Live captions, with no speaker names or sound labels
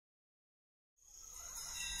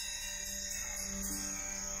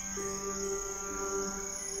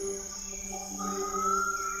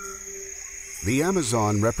The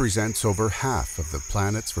Amazon represents over half of the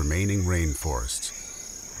planet's remaining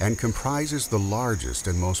rainforests and comprises the largest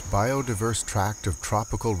and most biodiverse tract of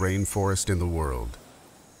tropical rainforest in the world,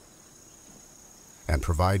 and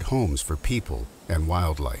provide homes for people and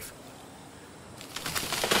wildlife.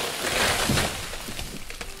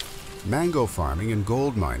 Mango farming and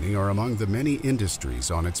gold mining are among the many industries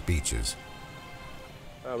on its beaches.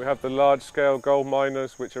 We have the large-scale gold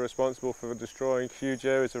miners, which are responsible for destroying huge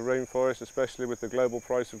areas of rainforest, especially with the global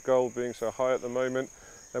price of gold being so high at the moment.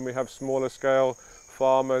 Then we have smaller-scale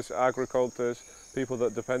farmers, agricultors, people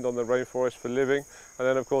that depend on the rainforest for living. And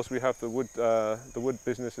then, of course, we have the wood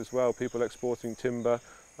business as well, people exporting timber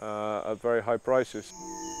at very high prices.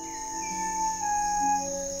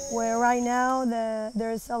 Where right now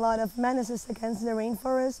there's a lot of menaces against the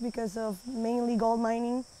rainforest because of mainly gold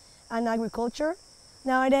mining and agriculture.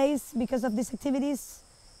 Nowadays, because of these activities,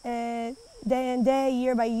 day and day,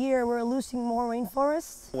 year by year, we're losing more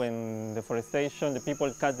rainforests. When deforestation, the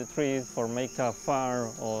people cut the trees for make a farm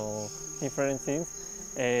or different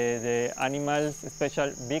things, the animals,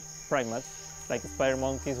 especially big primates, like spider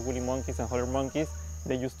monkeys, woolly monkeys, and holler monkeys,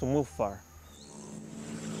 they used to move far.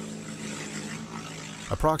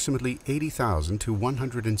 Approximately 80,000 to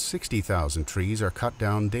 160,000 trees are cut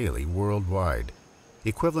down daily worldwide,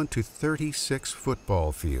 equivalent to 36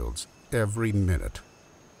 football fields every minute.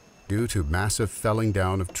 Due to massive felling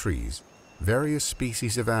down of trees, various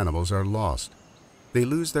species of animals are lost. They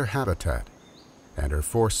lose their habitat and are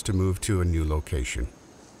forced to move to a new location.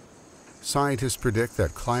 Scientists predict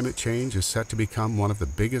that climate change is set to become one of the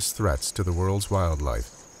biggest threats to the world's wildlife,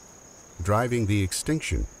 driving the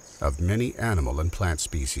extinction of many animal and plant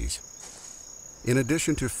species. In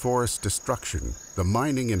addition to forest destruction, the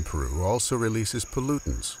mining in Peru also releases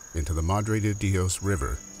pollutants into the Madre de Dios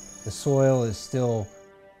River. The soil is still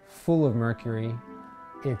full of mercury.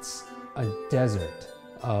 It's a desert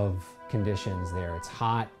of conditions there. It's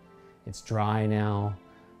hot, it's dry now.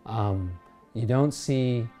 You don't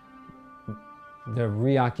see the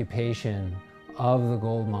reoccupation of the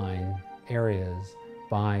gold mine areas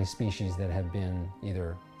by species that have been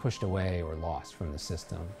either pushed away or lost from the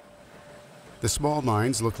system. The small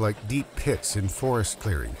mines look like deep pits in forest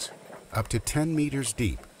clearings, up to 10 meters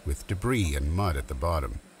deep, with debris and mud at the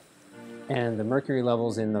bottom. And the mercury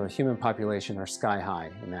levels in the human population are sky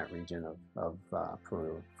high in that region of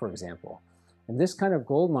Peru, for example. And this kind of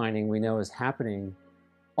gold mining we know is happening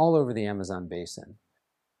all over the Amazon basin.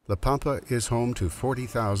 La Pampa is home to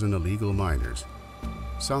 40,000 illegal miners.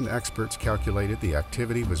 Some experts calculated the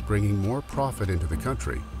activity was bringing more profit into the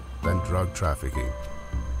country than drug trafficking.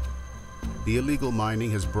 The illegal mining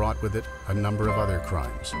has brought with it a number of other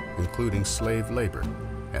crimes, including slave labor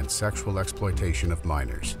and sexual exploitation of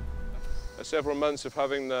minors. Several months of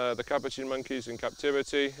having the capuchin monkeys in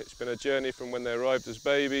captivity. It's been a journey from when they arrived as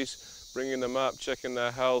babies, bringing them up, checking their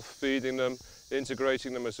health, feeding them,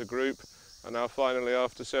 integrating them as a group, and now finally,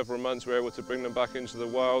 after several months, we're able to bring them back into the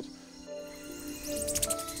wild.